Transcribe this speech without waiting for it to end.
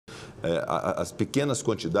as pequenas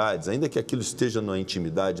quantidades, ainda que aquilo esteja na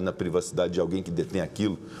intimidade, na privacidade de alguém que detém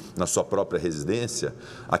aquilo na sua própria residência,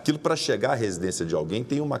 aquilo para chegar à residência de alguém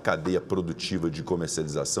tem uma cadeia produtiva de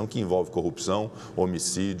comercialização que envolve corrupção,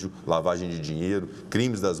 homicídio, lavagem de dinheiro,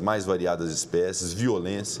 crimes das mais variadas espécies,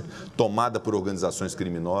 violência, tomada por organizações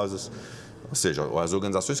criminosas. Ou seja, as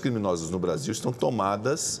organizações criminosas no Brasil estão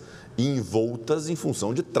tomadas e envoltas em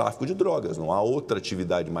função de tráfico de drogas. Não há outra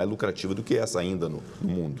atividade mais lucrativa do que essa ainda no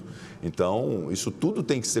mundo. Então, isso tudo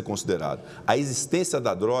tem que ser considerado. A existência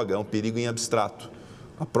da droga é um perigo em abstrato.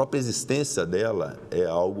 A própria existência dela é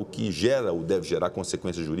algo que gera ou deve gerar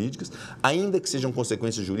consequências jurídicas, ainda que sejam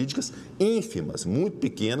consequências jurídicas ínfimas, muito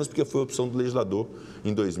pequenas, porque foi a opção do legislador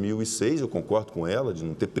em 2006, eu concordo com ela, de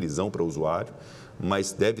não ter prisão para o usuário,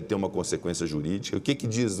 mas deve ter uma consequência jurídica. O que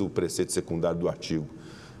diz o preceito secundário do artigo?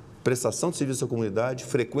 Prestação de serviço à comunidade,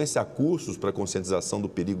 frequência a cursos para conscientização do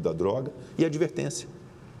perigo da droga e advertência.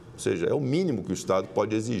 Ou seja, é o mínimo que o Estado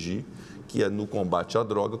pode exigir, que é no combate à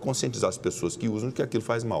droga conscientizar as pessoas que usam que aquilo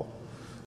faz mal.